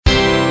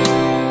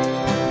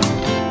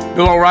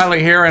Bill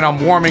O'Reilly here, and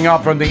I'm warming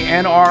up from the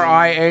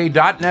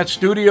NRIA.net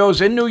studios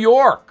in New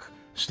York.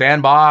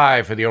 Stand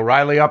by for the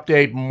O'Reilly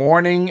Update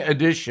Morning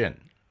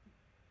Edition.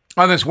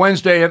 On this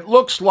Wednesday, it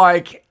looks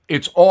like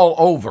it's all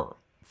over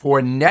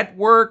for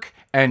network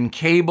and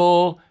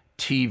cable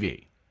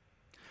TV.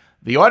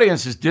 The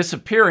audience is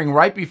disappearing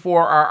right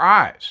before our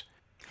eyes.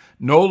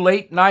 No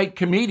late-night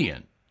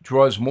comedian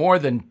draws more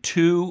than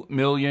 2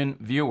 million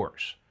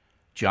viewers.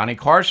 Johnny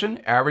Carson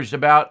averaged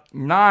about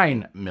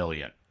 9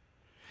 million.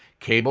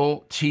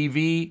 Cable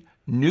TV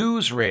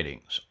news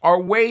ratings are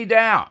way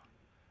down,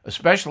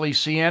 especially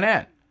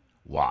CNN.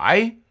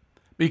 Why?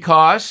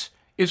 Because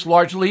it's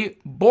largely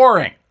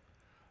boring.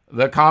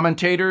 The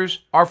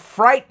commentators are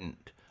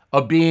frightened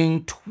of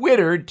being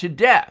Twittered to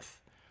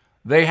death.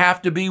 They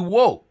have to be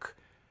woke.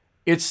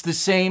 It's the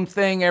same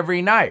thing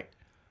every night.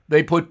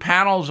 They put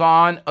panels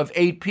on of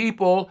 8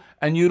 people,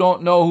 and you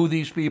don't know who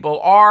these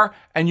people are,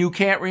 and you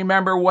can't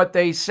remember what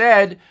they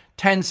said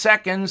 10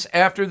 seconds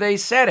after they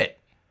said it.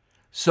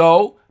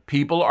 So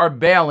people are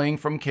bailing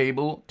from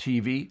cable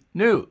TV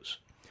news.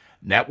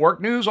 Network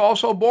news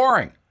also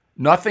boring.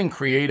 Nothing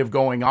creative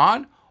going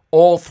on.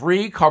 All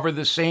 3 cover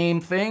the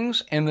same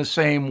things in the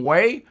same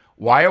way.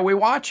 Why are we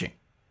watching?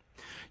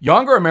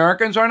 Younger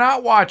Americans are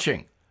not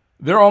watching.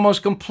 They're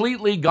almost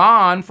completely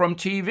gone from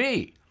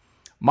TV.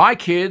 My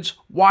kids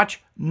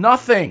watch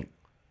nothing.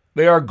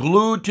 They are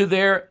glued to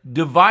their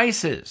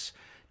devices,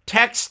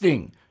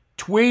 texting,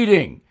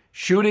 tweeting,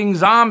 shooting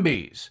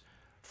zombies,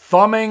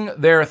 thumbing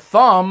their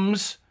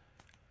thumbs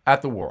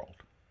at the world.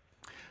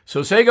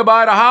 So say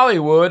goodbye to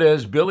Hollywood,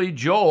 as Billy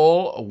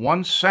Joel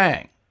once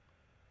sang.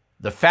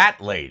 The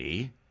fat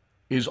lady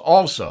is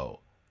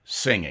also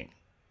singing.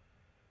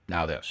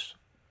 Now this.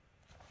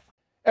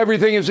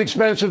 Everything is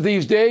expensive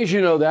these days,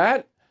 you know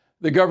that.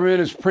 The government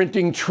is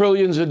printing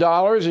trillions of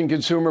dollars and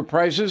consumer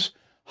prices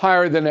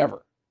higher than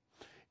ever.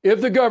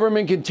 If the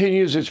government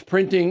continues its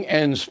printing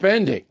and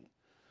spending,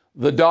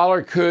 the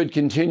dollar could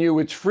continue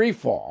its free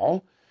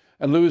fall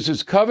and lose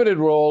its coveted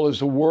role as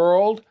the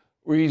world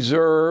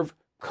reserve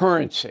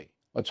currency.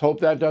 Let's hope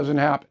that doesn't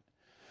happen.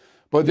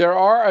 But there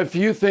are a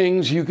few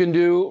things you can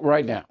do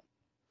right now.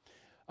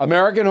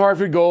 American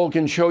Hartford Gold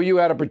can show you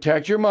how to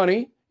protect your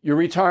money, your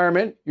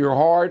retirement, your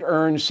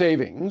hard-earned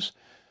savings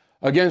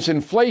against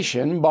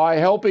inflation by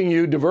helping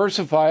you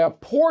diversify a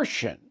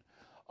portion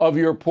of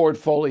your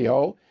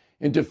portfolio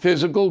into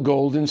physical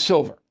gold and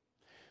silver.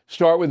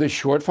 Start with a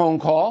short phone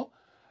call,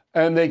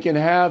 and they can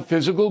have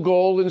physical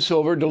gold and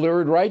silver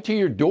delivered right to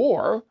your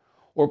door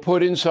or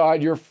put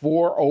inside your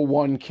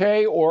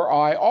 401k or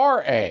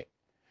IRA.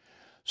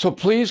 So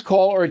please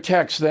call or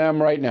text them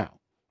right now.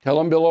 Tell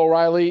them Bill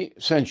O'Reilly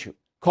sent you.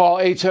 Call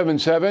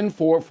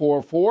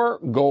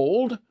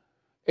 877-444-GOLD,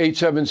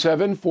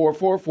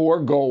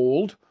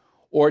 877-444-GOLD,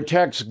 or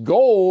text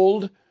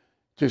GOLD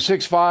to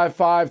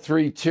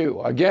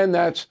 65532. Again,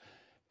 that's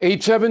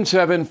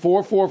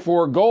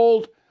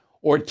 877-444-GOLD,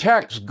 or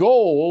text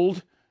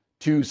GOLD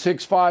to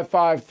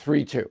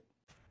 65532.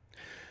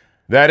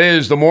 That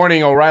is the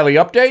Morning O'Reilly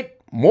Update.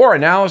 More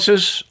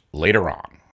analysis later on.